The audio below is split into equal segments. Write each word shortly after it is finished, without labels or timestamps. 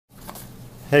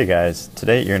Hey guys,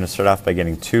 today you're going to start off by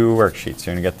getting two worksheets.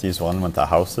 You're going to get these one with the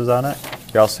houses on it.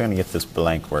 You're also going to get this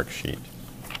blank worksheet.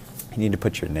 You need to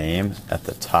put your name at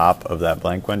the top of that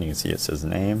blank one. You can see it says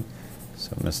name.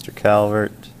 So Mr.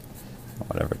 Calvert,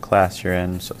 whatever class you're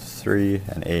in, so 3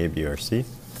 and A, B, or C.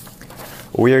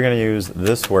 We are going to use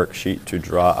this worksheet to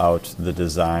draw out the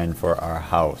design for our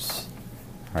house.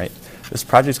 All right. This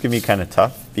project's going to be kind of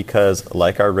tough because,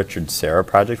 like our Richard Serra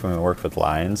project when we worked with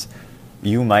lines,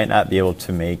 you might not be able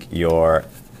to make your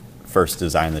first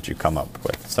design that you come up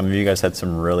with. Some of you guys had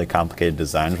some really complicated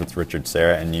designs with Richard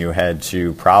Serra, and you had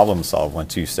to problem solve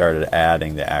once you started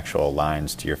adding the actual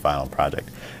lines to your final project.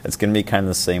 It's going to be kind of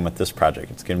the same with this project.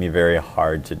 It's going to be very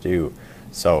hard to do.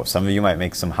 So some of you might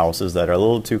make some houses that are a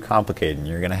little too complicated, and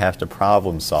you're going to have to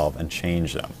problem solve and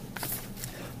change them.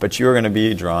 But you're going to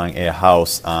be drawing a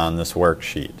house on this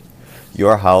worksheet.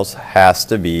 Your house has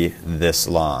to be this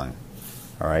long,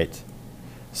 all right?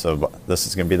 So this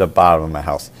is going to be the bottom of my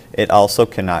house. It also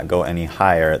cannot go any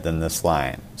higher than this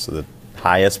line. So the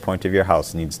highest point of your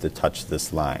house needs to touch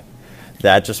this line.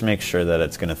 That just makes sure that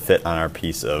it's going to fit on our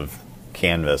piece of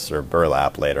canvas or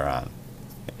burlap later on.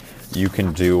 You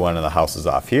can do one of the houses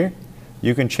off here.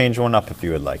 You can change one up if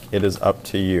you would like. It is up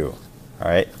to you. All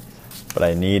right? But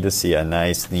I need to see a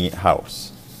nice, neat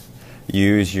house.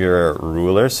 Use your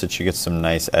ruler so that you get some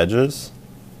nice edges.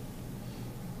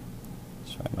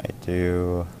 So I might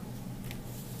do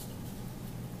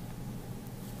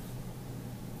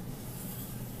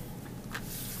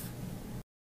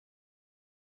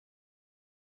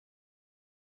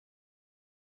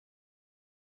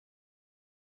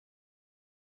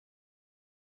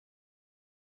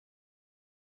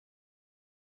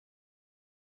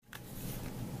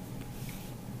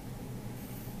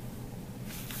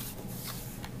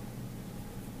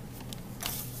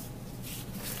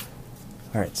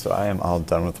Alright, so I am all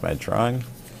done with my drawing.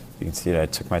 You can see that I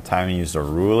took my time and used a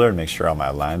ruler to make sure all my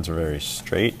lines are very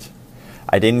straight.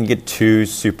 I didn't get too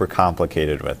super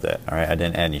complicated with it. Alright, I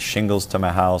didn't add any shingles to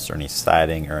my house or any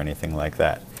siding or anything like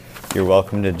that. You're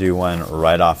welcome to do one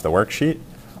right off the worksheet,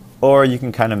 or you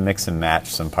can kind of mix and match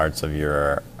some parts of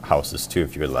your houses too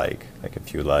if you would like. Like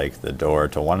if you like the door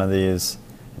to one of these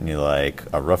and you like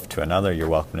a roof to another, you're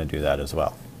welcome to do that as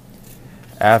well.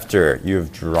 After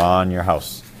you've drawn your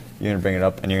house, you're going to bring it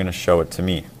up and you're going to show it to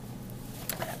me.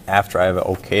 After I've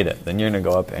okayed it, then you're going to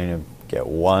go up and you get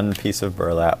one piece of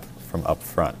burlap from up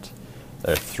front.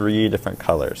 There are 3 different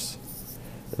colors.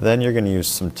 Then you're going to use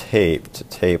some tape to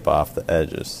tape off the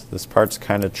edges. This part's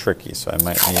kind of tricky, so I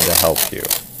might need to help you.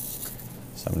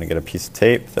 So I'm going to get a piece of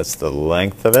tape that's the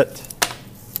length of it.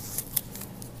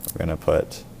 We're going to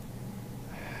put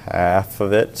half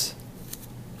of it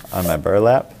on my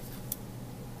burlap.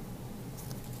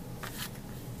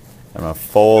 I'm going to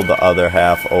fold the other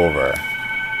half over.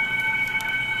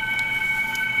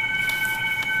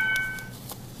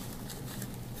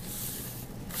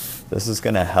 This is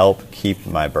going to help keep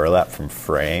my burlap from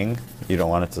fraying. You don't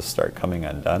want it to start coming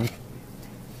undone. You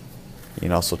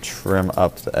can also trim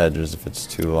up the edges if it's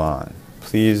too long.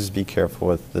 Please be careful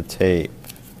with the tape.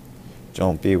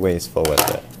 Don't be wasteful with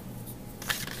it.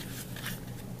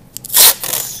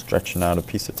 Stretching out a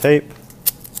piece of tape.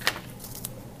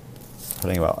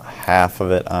 Putting about half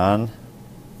of it on,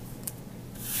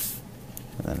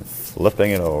 and then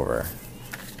flipping it over.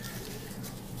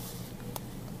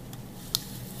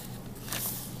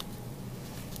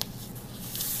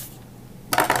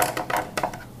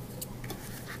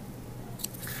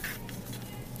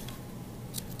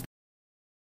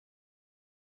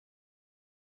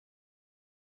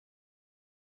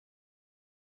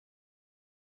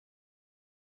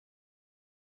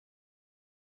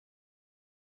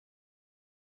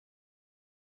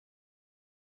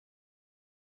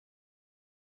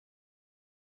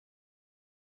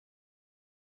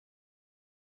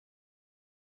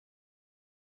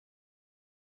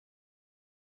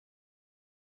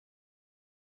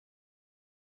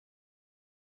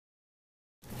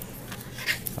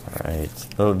 Alright,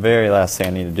 the very last thing I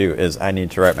need to do is I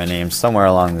need to write my name somewhere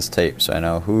along this tape so I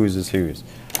know whose is whose.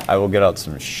 I will get out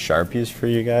some Sharpies for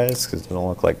you guys because it don't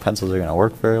look like pencils are going to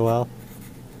work very well.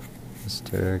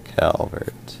 Mr.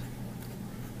 Calvert.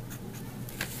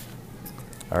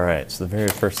 Alright, so the very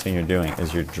first thing you're doing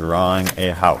is you're drawing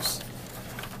a house.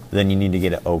 Then you need to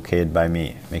get it okayed by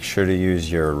me. Make sure to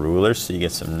use your ruler so you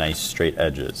get some nice straight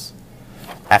edges.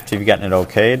 After you've gotten it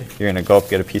okayed, you're going to go up,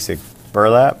 get a piece of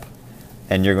burlap,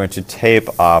 and you're going to tape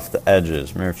off the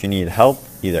edges. Remember, if you need help,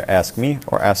 either ask me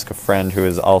or ask a friend who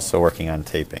is also working on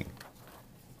taping.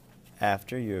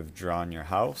 After you have drawn your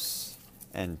house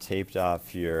and taped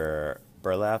off your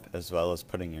burlap as well as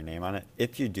putting your name on it.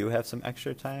 If you do have some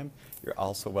extra time, you're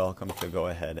also welcome to go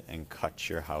ahead and cut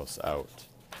your house out.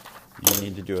 You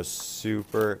need to do a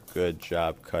super good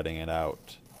job cutting it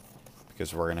out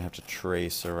because we're going to have to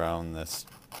trace around this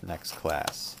next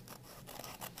class.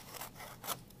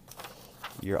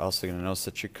 You're also going to notice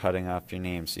that you're cutting off your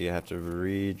name, so you have to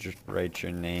rewrite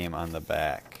your name on the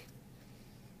back.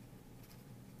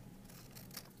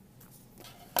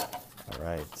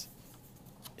 Alright.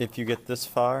 If you get this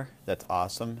far, that's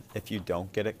awesome. If you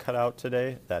don't get it cut out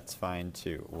today, that's fine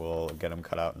too. We'll get them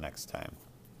cut out next time.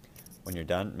 When you're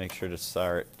done, make sure to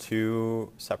start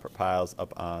 2 separate piles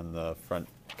up on the front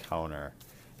counter.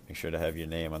 Make sure to have your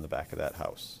name on the back of that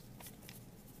house.